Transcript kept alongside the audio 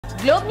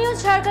Globe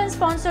News Jharkhand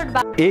sponsored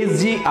by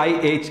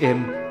SGIHM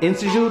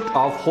Institute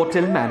of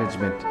Hotel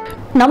Management.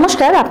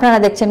 নমস্কার, আপনারা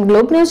দেখছেন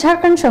globe news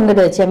Jharkhand, সঙ্গে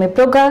রয়েছে আমি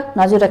প্রজ্ঞা।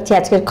 নজর রাখছি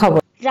আজকের খবর।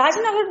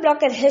 রাজনগর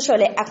ব্লকের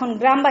হেসলে এখন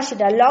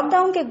গ্রামবাসীরা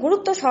লকডাউনকে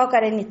গুরুত্ব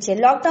সহকারে নিচ্ছে।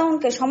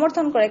 লকডাউনকে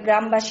সমর্থন করে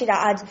গ্রামবাসীরা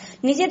আজ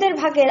নিজেদের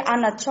ভাগের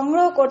আনাজ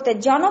সংগ্রহ করতে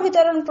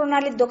জনবিতরণ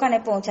প্রণালীর দোকানে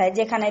পৌঁছায়,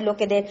 যেখানে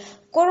লোকেদের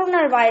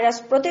করোনার ভাইরাস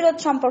প্রতিরোধ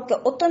সম্পর্কে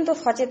অত্যন্ত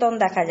সচেতন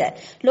দেখা যায়।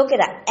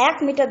 লোকেরা 1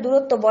 মিটার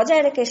দূরত্ব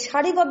বজায় রেখে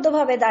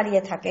সারিবদ্ধভাবে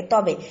দাঁড়িয়ে থাকে।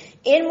 তবে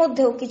এর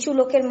মধ্যেও কিছু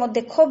লোকের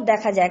মধ্যে ক্ষোভ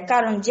দেখা যায়,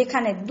 কারণ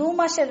যেখানে 2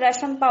 মাসের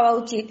রেশন পাওয়া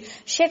উচিত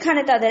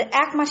সেখানে তাদের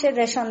 1 মাসের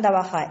রেশন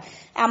দেওয়া হয়।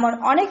 এমন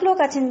অনেক লোক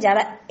আছেন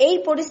যারা এই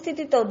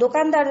পরিস্থিতিতেও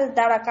দোকানদারের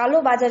দ্বারা কালো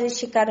বাজারের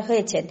শিকার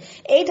হয়েছেন।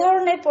 এই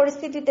ধরনের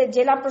পরিস্থিতিতে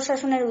জেলা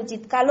প্রশাসনের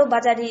উচিত কালো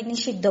বাজারি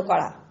নিষিদ্ধ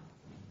করা।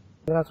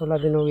 15-16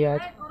 दिन हो गया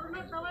आज,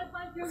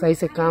 सही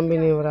से काम भी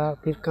नहीं हो रहा,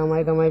 फिर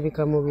कमाई दमाई भी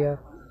कम हो गया।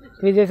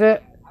 फिर जैसे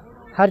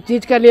हर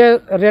चीज़ के लिए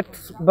रेट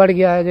बढ़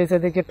गया है। जैसे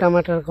देखिए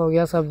टमाटर का हो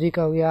गया, सब्जी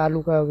का हो गया,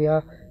 आलू का हो गया,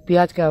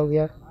 प्याज का हो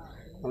गया।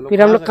 फिर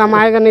हम लोग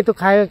कमाएगा नहीं तो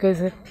खाएगा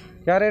कैसे?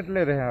 क्या रेट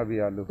ले रहे हैं अभी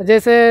आलू?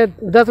 जैसे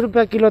 10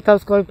 रुपया किलो था,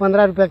 उसको अभी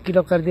 15 रुपया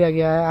किलो कर दिया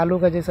गया है। आलू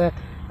का जैसे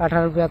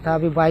 18 रुपया था,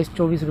 अभी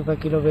 22-24 रुपया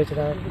किलो बेच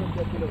रहा है।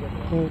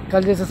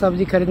 कल जैसे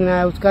सब्जी खरीदना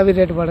है उसका भी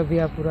रेट बढ़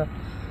दिया पूरा।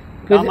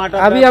 फिर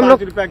अभी हम लोग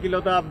रुपया किलो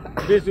था,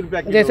 20 रुपया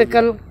किलो। जैसे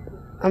कल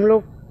हम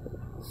लोग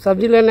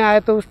सब्जी लेने आए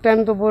तो उस टाइम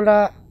तो बोल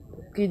रहा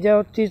कि जो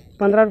चीज़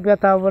 15 रुपया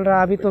था, बोल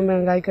रहा अभी तो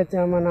महंगाई का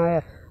जमाना है,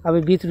 अभी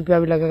 20 रुपया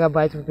भी लगेगा,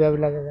 22 रुपया भी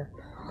लगेगा।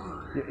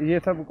 ये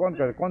सब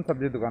कौन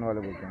सब्जी दुकान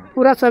वाले बोलते हैं?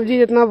 पूरा सब्जी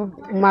जितना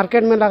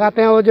मार्केट में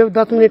लगाते हैं, वो जो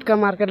 10 मिनट का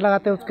मार्केट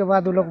लगाते हैं, उसके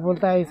बाद वो लोग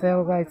बोलता है ऐसे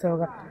होगा ऐसे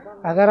होगा।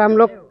 अगर हम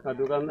लोग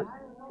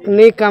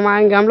नहीं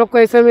कमाएंगे, हम लोग को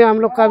ऐसे में हम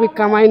लोग का भी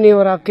कमाई नहीं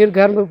हो रहा, फिर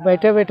घर में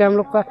बैठे बैठे हम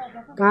लोग का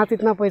कहाँ से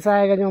इतना पैसा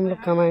आएगा जो हम लोग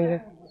कमाएंगे?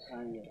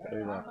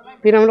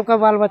 फिर हम लोग का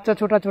बाल बच्चा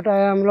छोटा छोटा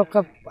है, हम लोग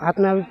का हाथ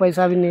में अभी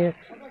पैसा भी नहीं है।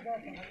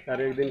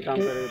 एक दिन काम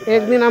करें,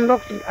 एक दिन हम लोग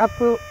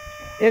आपको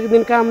एक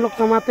दिन का हम लोग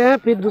कमाते हैं,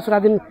 फिर दूसरा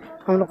दिन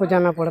हम लोग को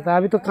जाना पड़ता है।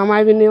 अभी तो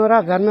कमाई भी नहीं हो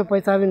रहा, घर में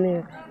पैसा भी नहीं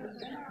है,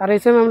 और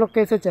ऐसे में हम लोग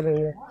कैसे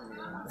चलेंगे?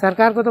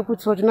 सरकार को तो कुछ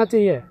सोचना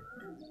चाहिए,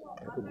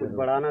 कुछ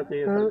बढ़ाना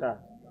चाहिए सरकार।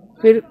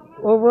 फिर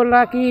वो बोल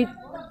रहा कि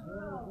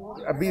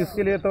अभी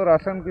इसके लिए तो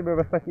राशन की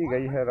व्यवस्था की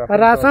गई है।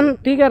 राशन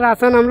ठीक है,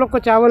 राशन हम लोग को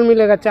चावल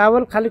मिलेगा।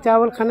 चावल खाली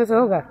चावल खाने से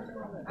होगा?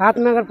 हाथ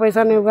में अगर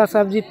पैसा नहीं होगा,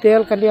 सब्जी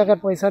तेल के लिए अगर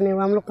पैसा नहीं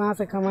होगा, हम लोग कहाँ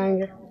से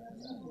कमाएंगे?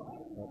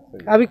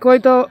 अभी कोई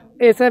तो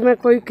ऐसे में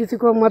कोई किसी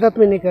को मदद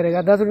भी नहीं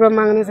करेगा। 10 रुपया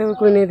मांगने से भी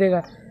कोई नहीं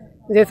देगा।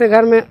 जैसे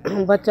घर में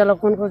बच्चा लोग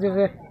को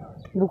जैसे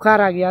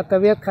बुखार आ गया,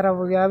 तबीयत खराब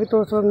हो गया, अभी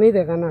तो उसको नहीं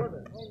देगा ना।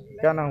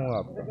 क्या नाम हुआ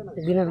आपका?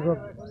 दिनेश गो।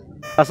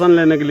 राशन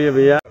लेने के लिए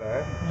भैया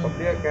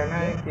कहना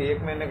है कि 1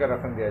 महीने का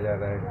राशन दिया जा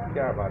रहा है,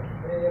 क्या बात?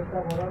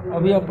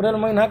 अभी अप्रैल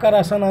महीना का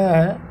राशन आया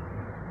है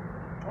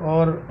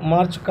और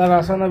मार्च का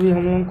राशन अभी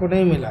हम लोगों को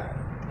नहीं मिला है।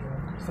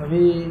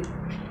 सभी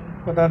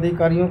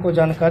पदाधिकारियों को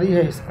जानकारी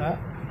है इसका,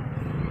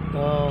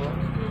 तो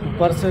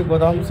ऊपर से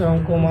गोदाम से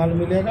हमको माल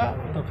मिलेगा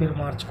तो फिर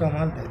मार्च का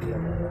माल दे दिया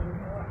जाएगा।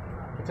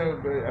 अच्छा,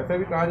 ऐसा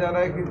भी कहा जा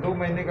रहा है कि 2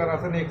 महीने का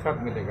राशन एक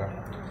साथ मिलेगा,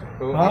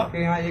 तो हाँ? आपके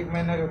यहाँ 1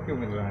 महीने का क्यों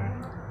मिल रहा है?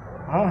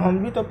 हाँ, हम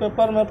भी तो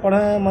पेपर में पढ़े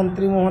हैं,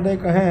 मंत्री महोदय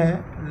कहे हैं,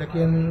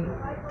 लेकिन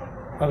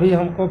अभी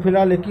हमको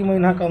फिलहाल 1 ही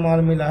महीना का माल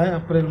मिला है,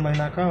 अप्रैल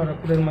महीना का, और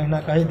अप्रैल महीना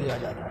का ही दिया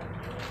जा रहा है।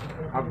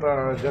 आप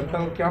जनता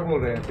को क्या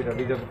बोल रहे हैं फिर?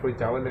 अभी जब कोई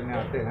चावल लेने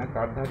आते हैं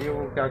कार्डधारियों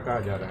को क्या कहा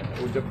जा रहा है?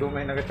 वो जब 2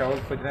 महीने का चावल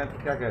खोज रहे हैं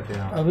तो क्या कहते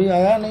हैं? अभी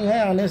आया नहीं है,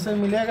 आने से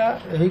मिलेगा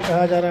यही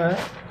कहा जा रहा है।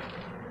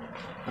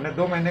 मैंने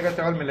 2 महीने का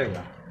चावल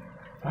मिलेगा?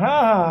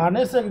 हाँ हाँ,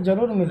 आने से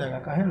जरूर मिलेगा,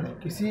 काहे नहीं।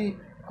 किसी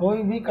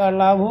कोई भी का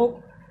लाभुक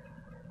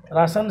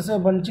राशन से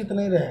वंचित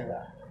नहीं रहेगा,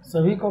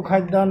 सभी को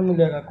खाद्यान्न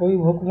मिलेगा, कोई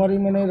भूखमरी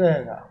में नहीं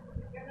रहेगा।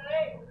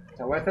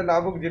 अच्छा, वैसे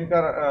लाभुक जिनका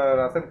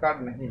राशन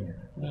कार्ड नहीं है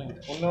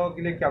उन लोगों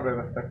के लिए क्या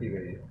व्यवस्था की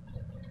गई है?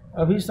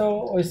 अभी तो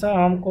वैसा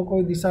हमको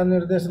कोई दिशा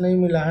निर्देश नहीं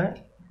मिला है।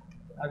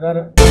 अगर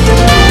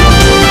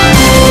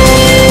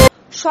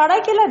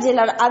সরাইকেলা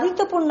জেলার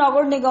আদিত্যপুর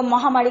নগর নিগম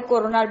মহামারী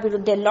করোনার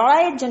বিরুদ্ধে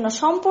লড়াইয়ের জন্য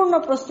সম্পূর্ণ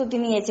প্রস্তুতি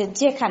নিয়েছে,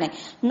 যেখানে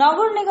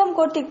নগর নিগম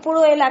কর্তৃক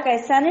পুরো এলাকায়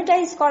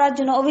স্যানিটাইজ করার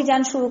জন্য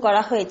অভিযান শুরু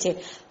করা হয়েছে।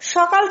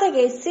 সকাল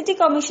থেকে সিটি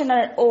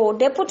কমিশনার ও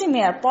ডেপুটি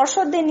মেয়র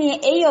পর্ষদদের নিয়ে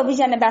এই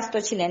অভিযানে ব্যস্ত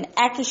ছিলেন।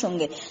 একই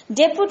সঙ্গে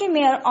ডেপুটি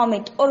মেয়র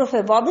অমিত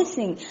ওরফে ববি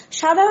সিং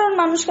সাধারণ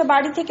মানুষকে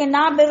বাড়ি থেকে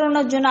না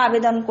বেরোনোর জন্য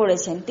আবেদন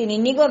করেছেন। তিনি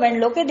নিগমের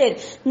লোকেদের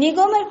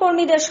নিগমের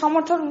কর্মীদের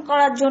সমর্থন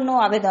করার জন্য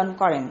আবেদন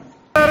করেন।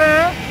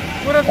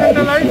 पूरा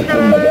सेंट्रलाइज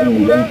करा रहे हैं,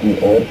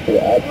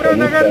 पूरा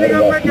नगर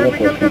निगम में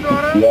केमिकल के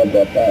द्वारा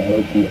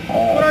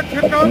पूरा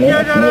छिड़काव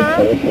किया जा रहा है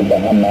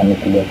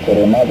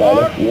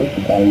और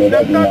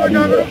जनता को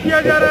जागरूक किया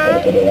जा रहा है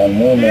कि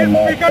इस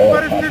विकट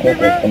परिस्थिति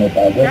में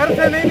घर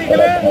से नहीं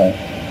निकले,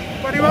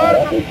 परिवार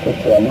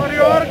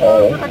को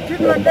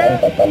सुरक्षित रखें।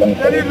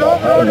 यदि लोग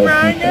रोड में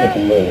आएंगे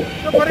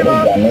तो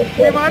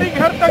बीमारी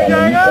घर तक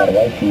जाएगा।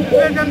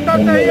 इसलिए जनता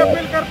से ही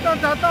अपील करता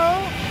चाहता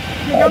हूँ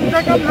कि कि कम से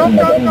कम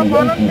लॉकडाउन का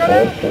पालन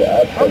करें।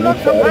 हम लोग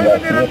सफाई में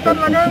निरंतर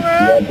लगे हुए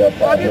हैं।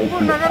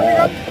 आदितपुर नगर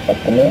निगम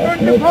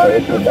 24/7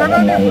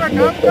 इसमें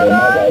काम कर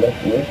रहा है,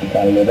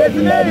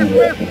 इसलिए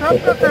इसमें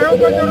सबका सहयोग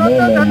की जरूरत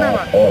है।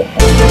 धन्यवाद।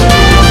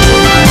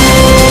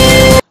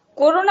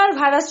 করোনার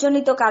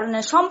ভাইরাসজনিত কারণে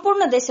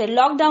সম্পূর্ণ দেশে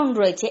লকডাউন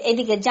রয়েছে।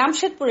 এদিকে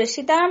জামশেদপুরের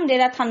সীতারাম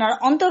ডেরা থানার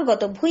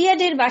অন্তর্গত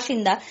ভুইয়াডির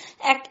বাসিন্দা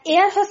এক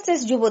এয়ার হোস্টেস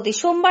যুবতী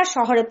সোমবার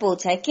শহরে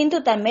পৌঁছায়, কিন্তু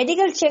তার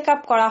মেডিকেল চেক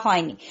আপ করা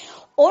হয়নি।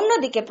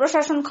 অন্যদিকে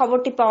প্রশাসন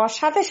খবরটি পাওয়ার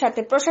সাথে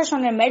সাথে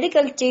প্রশাসনের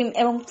মেডিকেল টিম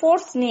এবং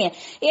ফোর্স নিয়ে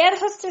এয়ার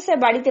হোস্টেসের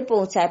বাড়িতে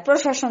পৌঁছায়।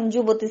 প্রশাসন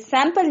যুবতীর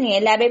স্যাম্পল নিয়ে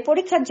ল্যাবে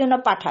পরীক্ষার জন্য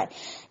পাঠায়।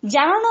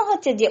 জানানো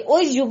হচ্ছে যে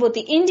ওই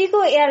যুবতী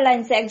ইন্ডিগো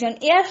এয়ারলাইন্সে একজন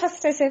এয়ার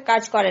হোস্টেসের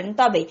কাজ করেন।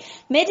 তবে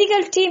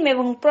মেডিকেল টিম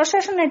এবং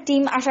প্রশাসনের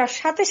টিম আসার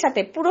সাথে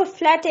সাথে পুরো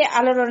ফ্ল্যাটে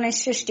আলোড়নের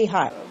সৃষ্টি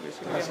হয়।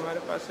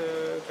 हमारे पास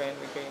कहीं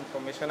न कहीं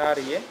इन्फॉर्मेशन आ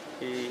रही है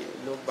कि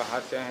लोग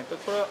बाहर से आए हैं, तो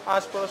थोड़ा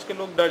आस पड़ोस के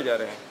लोग डर जा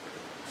रहे हैं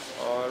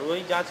और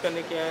वही जांच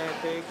करने के आए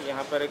थे कि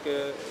यहाँ पर एक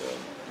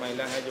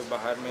महिला है जो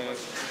बाहर में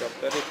जॉब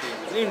कर रही थी,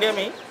 इंडिया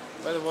में ही,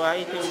 बस वो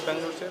आई थी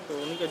बेंगलुरु से, तो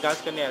उन्हीं का जांच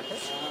करने आए थे।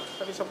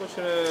 अभी सब कुछ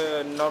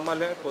नॉर्मल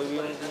है, कोई भी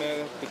उनमें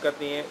दिक्कत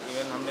नहीं है।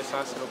 इवन हमने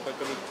सांस रोककर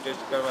के भी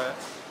टेस्ट करवाया,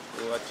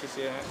 तो अच्छी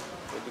से है,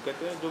 कोई दिक्कत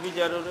नहीं। जो भी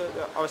जरूर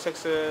आवश्यक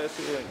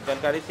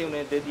जानकारी थी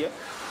उन्हें दे दिया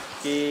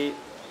कि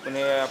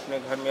उन्हें अपने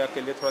घर में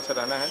अकेले थोड़ा सा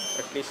रहना है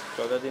एटलीस्ट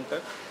 14 दिन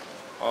तक,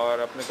 और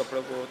अपने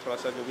कपड़ों को थोड़ा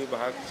सा जो भी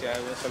बाहर से आए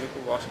हुए सभी को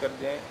वॉश कर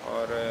दें,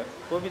 और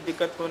कोई भी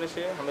दिक्कत होने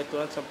से हमें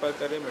तुरंत संपर्क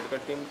करें। मेडिकल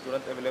टीम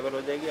तुरंत अवेलेबल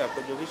हो जाएगी, आपको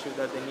जो भी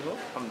सुविधा देनी हो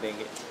हम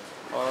देंगे।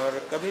 और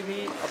कभी भी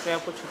अपने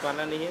आप को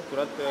छुपाना नहीं है,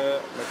 तुरंत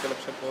मेडिकल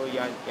अफसर को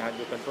या यहाँ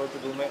जो कंट्रोल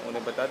रूम है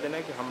उन्हें बता देना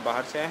है कि हम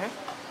बाहर से आए हैं,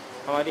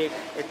 हमारी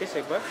एटलीस्ट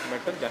एक बार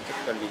मेडिकल जांच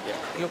कर लीजिए।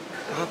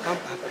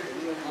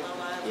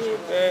 ये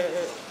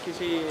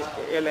किसी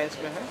एयरलाइंस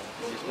में है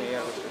जिसमें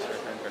एयर होस्टेस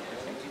अटेंड करते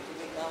थे।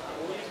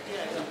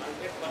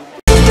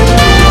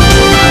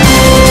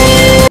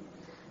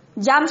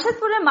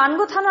 জামশেদপুরের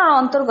মানগো থানার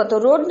অন্তর্গত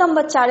রোড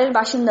নম্বর 4-এর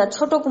বাসিন্দা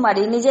ছোট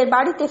কুমারী নিজের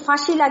বাড়িতে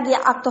ফাঁসি লাগিয়ে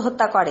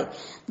আত্মহত্যা করে।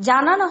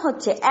 জানানো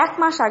হচ্ছে 1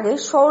 মাস আগে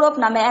সৌরভ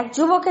নামে এক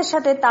যুবকের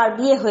সাথে তার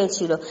বিয়ে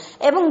হয়েছিল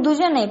এবং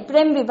দুজনেই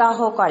প্রেম বিবাহ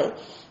করে,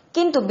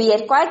 কিন্তু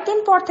বিয়ের কয়েকদিন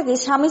পর থেকে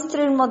স্বামী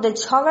স্ত্রীর মধ্যে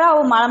ঝগড়া ও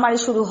মারামারি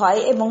শুরু হয়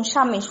এবং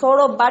স্বামী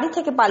সৌরভ বাড়ি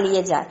থেকে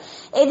পালিয়ে যায়।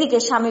 এদিকে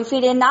স্বামী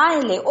ফিরে না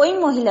এলে ওই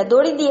মহিলা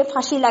দড়ি দিয়ে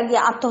ফাঁসি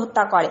লাগিয়ে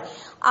আত্মহত্যা করে।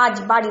 আজ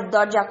বাড়ির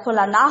দরজা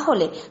খোলা না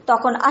হলে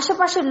তখন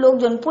আশেপাশের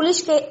লোকজন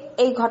পুলিশকে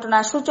এই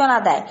ঘটনার সূচনা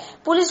দেয়।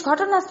 পুলিশ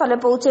ঘটনাস্থলে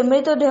পৌঁছে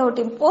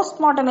মৃতদেহটি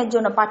পোস্টমর্টমের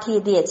জন্য পাঠিয়ে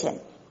দিয়েছেন।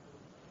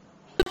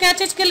 क्या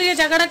चीज के लिए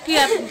झगड़ा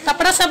किया,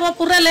 कपड़ा सब वो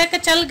पूरा लेके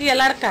चल गया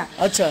लड़का।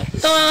 अच्छा,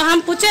 तो हम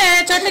पूछे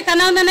छोटी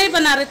खाना उन्हें नहीं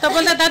बना रही, तो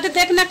बोला दादी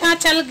देखना कहाँ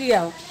चल गया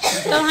हो।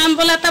 तो हम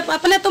बोला तब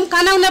अपने तुम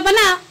खाना उन्हें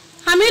बना,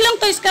 हम ही लोग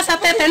तो इसके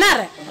साथ थे ना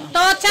रे,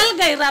 तो चल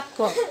गई रात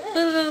को।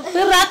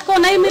 फिर रात को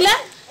नहीं मिला,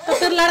 तो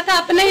फिर लड़का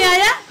अपने ही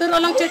आया, फिर वो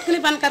लोग चिटकली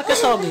बंद करके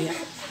सो गया।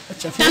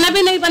 अच्छा, खाना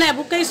भी नहीं बनाया,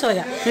 भूखे ही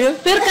सोया।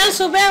 फिर कल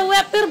सुबह हुआ,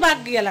 फिर भाग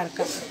गया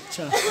लड़का।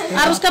 अच्छा,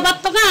 और उसके बाद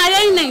तो कहाँ आया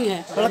ही नहीं है।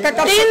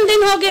 3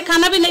 दिन हो गए,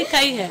 खाना भी नहीं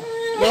खाई है।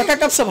 लड़का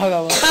कब से भागा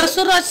हुआ?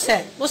 परसों रोज से,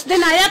 उस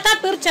दिन आया था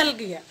फिर चल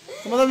गया।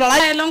 तो मतलब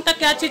लड़ाई लोगों का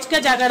क्या चीज का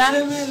झगड़ा?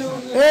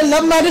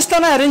 लव मैरिज था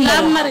ना अरेंज?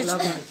 लव मैरिज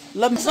था।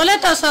 बोले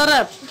तो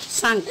सौरभ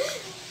संक,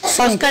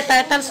 उसका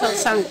टाइटल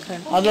संक है।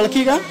 और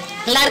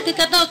लड़की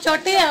का तो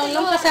छोटी है, उन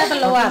लोगों का शायद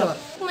लोअर।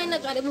 महीना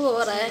करीब हो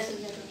रहा है।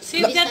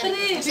 शिव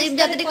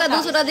जात्री का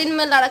दूसरा दिन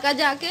में लड़का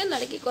जाके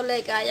लड़की को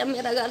लेकर आया,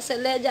 मेरा घर से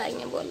ले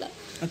जाएंगे बोला।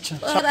 अच्छा,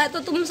 कह रहा है तो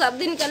तुम 7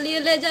 दिन के लिए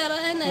ले जा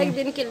रहा है ना 1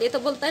 दिन के लिए, तो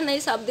बोलता है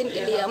नहीं 7 दिन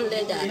के लिए हम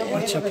ले जा रहे हैं।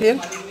 अच्छा, फिर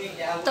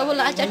तो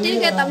बोला अच्छा ठीक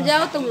है तब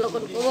जाओ, तुम लोगों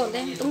को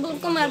बोले तुम लोगों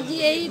को मर्जी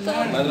यही तो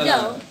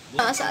जाओ।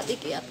 हाँ, शादी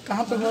किया।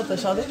 कहाँ पे हुआ था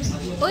शादी?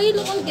 वही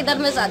लोगों किधर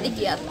में शादी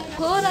किया था।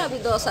 हो रहा अभी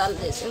 2 साल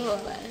जैसे हो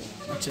रहा है।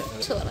 अच्छा,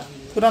 छोरा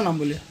पूरा नाम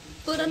बोलिए।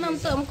 पूरा नाम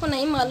तो हमको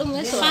नहीं मालूम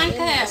है।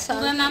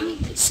 पूरा नाम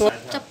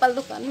चप्पल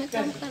दुकान में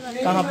काम कर रहा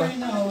है। कहाँ पर?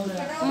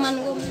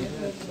 मनगो में।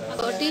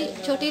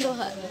 छोटी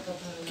लोहार।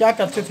 क्या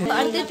करते थे?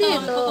 पढ़ती थी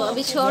तो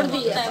अभी छोड़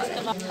दिया।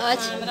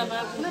 आज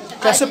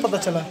कैसे पता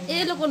चला?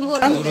 ये लोग बोल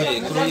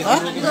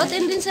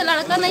 2-3 दिन से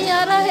लड़का नहीं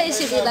आ रहा है,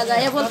 इसीलिए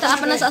लगाया। बोलता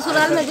अपना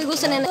ससुराल में भी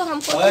घुसने नहीं, तो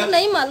हमको तो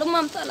नहीं मालूम,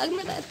 हम तो अलग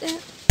में रहते हैं।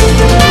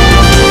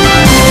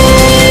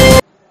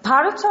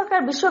 ভারত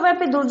সরকার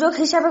বিশ্বব্যাপী দুর্যোগ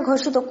হিসাবে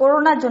ঘোষিত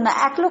করোনার জন্য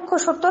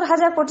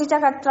 1,70,000 কোটি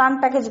টাকার ত্রাণ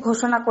প্যাকেজ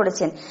ঘোষণা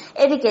করেছেন।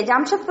 এদিকে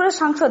জামশেদপুরের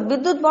সাংসদ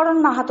বিদ্যুৎ বরণ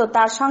মাহাতো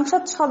তার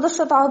সংসদ সদস্য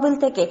তহবিল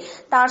থেকে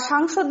তার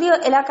সংসদীয়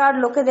এলাকার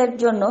লোকেদের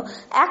জন্য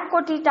 1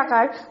 কোটি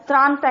টাকার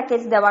ত্রাণ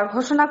প্যাকেজ দেওয়ার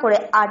ঘোষণা করে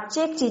আজ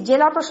চেকটি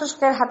জেলা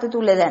প্রশাসকের হাতে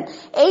তুলে দেন।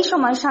 এই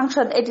সময়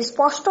সাংসদ এটি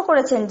স্পষ্ট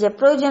করেছেন যে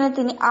প্রয়োজনে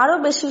তিনি আরো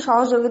বেশি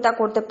সহযোগিতা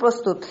করতে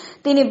প্রস্তুত।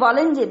 তিনি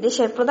বলেন যে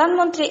দেশের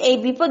প্রধানমন্ত্রী এই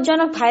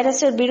বিপজ্জনক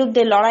ভাইরাসের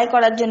বিরুদ্ধে লড়াই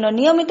করার জন্য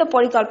নিয়মিত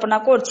পরিকল্পনা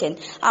করছেন,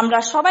 আমরা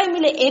সবাই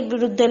মিলে এর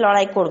বিরুদ্ধে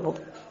লড়াই করব।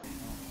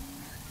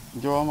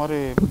 जो हमारे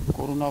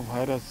कोरोना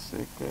वायरस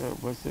एक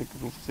वैश्विक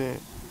रूप से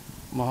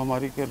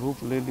महामारी के रूप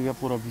ले लिया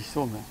पूरा विश्व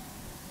में,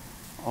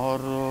 और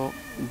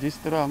जिस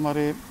तरह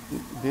हमारे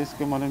देश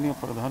के माननीय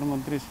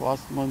प्रधानमंत्री,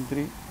 स्वास्थ्य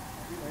मंत्री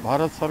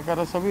भारत सरकार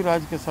और सभी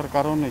राज्य के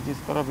सरकारों ने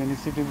जिस तरह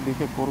इनिशिएटिव ली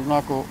के कोरोना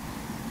को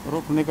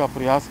रोकने का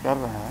प्रयास कर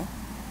रहे हैं,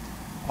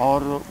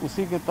 और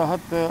उसी के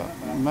तहत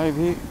मैं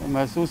भी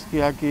महसूस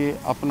किया कि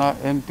अपना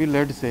MP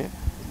लेड से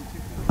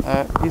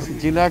इस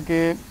जिला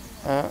के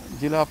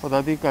जिला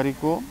पदाधिकारी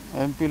को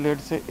MP लेड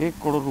से 1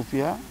 करोड़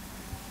रुपया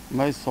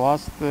मैं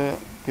स्वास्थ्य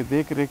के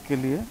देख रेख के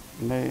लिए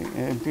मैं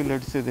MP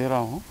लेड से दे रहा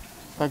हूँ,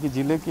 ताकि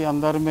ज़िले के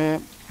अंदर में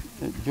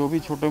जो भी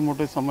छोटे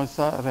मोटे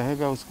समस्या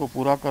रहेगा उसको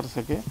पूरा कर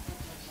सके।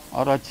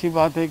 और अच्छी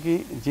बात है कि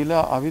ज़िला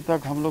अभी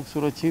तक हम लोग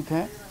सुरक्षित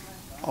हैं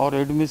और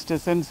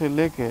एडमिनिस्ट्रेशन से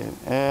लेके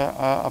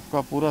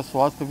आपका पूरा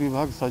स्वास्थ्य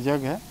विभाग सजग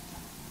है,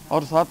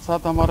 और साथ साथ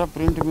हमारा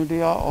प्रिंट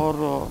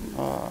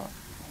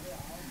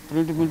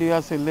मीडिया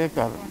से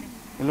लेकर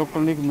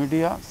इलेक्ट्रॉनिक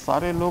मीडिया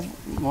सारे लोग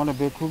माने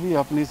बेखूबी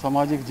अपनी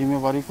सामाजिक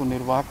जिम्मेवारी को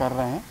निर्वाह कर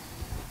रहे हैं।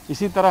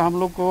 इसी तरह हम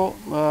लोग को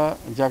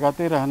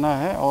जगाते रहना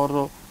है,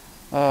 और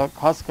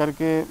ख़ास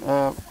करके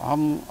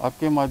हम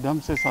आपके माध्यम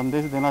से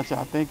संदेश देना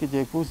चाहते हैं कि जो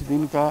 21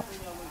 दिन का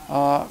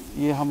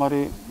ये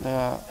हमारे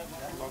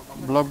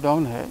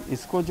लॉकडाउन है,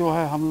 इसको जो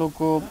है हम लोग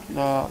को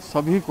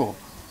सभी को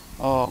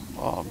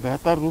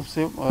बेहतर रूप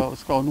से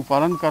उसका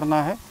अनुपालन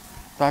करना है,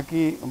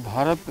 ताकि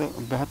भारत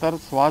बेहतर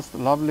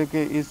स्वास्थ्य लाभ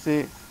लेके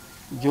इससे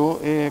जो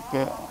एक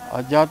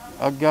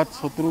अज्ञात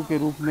शत्रु के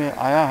रूप में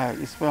आया है,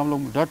 इस पर हम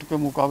लोग डट के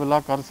मुकाबला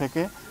कर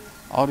सकें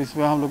और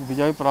इसमें हम लोग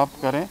विजय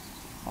प्राप्त करें।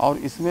 और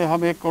इसमें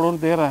हम 1 करोड़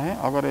दे रहे हैं,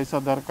 अगर ऐसा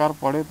दरकार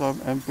पड़े तो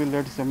MP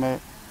लेड से मैं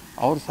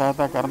और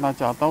सहायता करना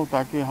चाहता हूं,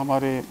 ताकि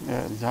हमारे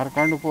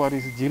झारखंड को और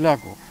इस जिला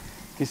को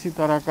किसी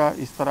तरह का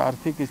इस तरह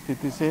आर्थिक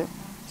स्थिति से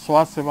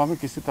स्वास्थ्य सेवा में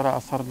किसी तरह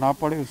असर ना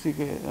पड़े। उसी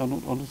के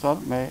अनुसार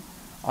मैं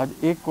आज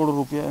 1 करोड़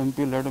रुपया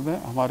MP लेड में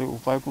हमारे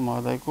उपायुक्त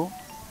महोदय को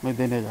मैं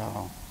देने जा रहा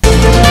हूँ।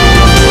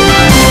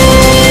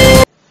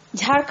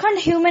 ঝাড়খণ্ড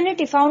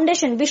হিউম্যানিটি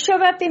ফাউন্ডেশন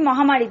বিশ্বব্যাপী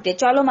মহামারীতে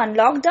চলমান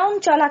লকডাউন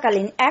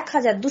চলাকালীন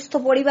 1000 দুস্থ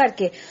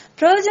পরিবারকে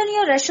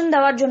প্রয়োজনীয় রেশন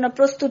দেওয়ার জন্য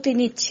প্রস্তুতি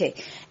নিচ্ছে।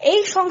 এই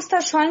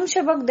সংস্থার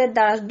স্বয়ংসেবকদের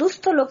দ্বারা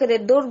দুস্থ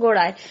লোকেদের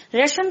দোরগোড়ায়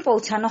রেশন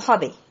পৌঁছানো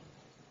হবে।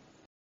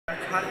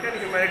 झारखंड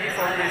ह्यूमैनिटी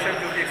फाउंडेशन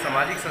जो कि एक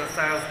सामाजिक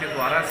संस्था है, उसके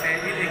द्वारा से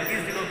इन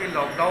 21 दिनों के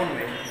लॉकडाउन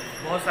में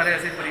बहुत सारे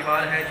ऐसे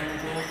परिवार हैं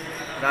जिनको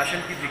राशन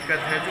की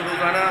दिक्कत है, जो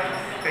रोज़ाना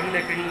कहीं न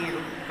कहीं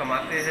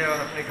कमाते हैं और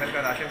अपने घर का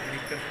राशन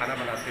खरीद कर खाना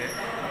बनाते हैं,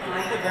 तो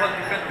उनको बहुत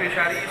दिक्कत पेश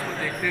आ रही है। इसको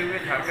देखते हुए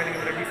झारखंड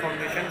ह्यूमैनिटी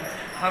फाउंडेशन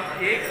हम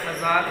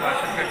 1000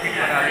 राशन का किट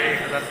बना रहे हैं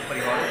 1000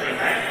 परिवारों के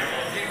लिए,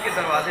 जिनके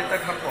दरवाजे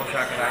तक हम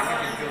पहुँचा कर आएंगे।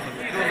 जिनको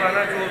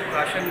रोज़ाना जो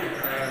राशन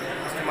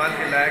इस्तेमाल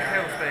के लायक है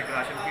उसका एक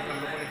राशन किट हम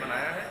लोग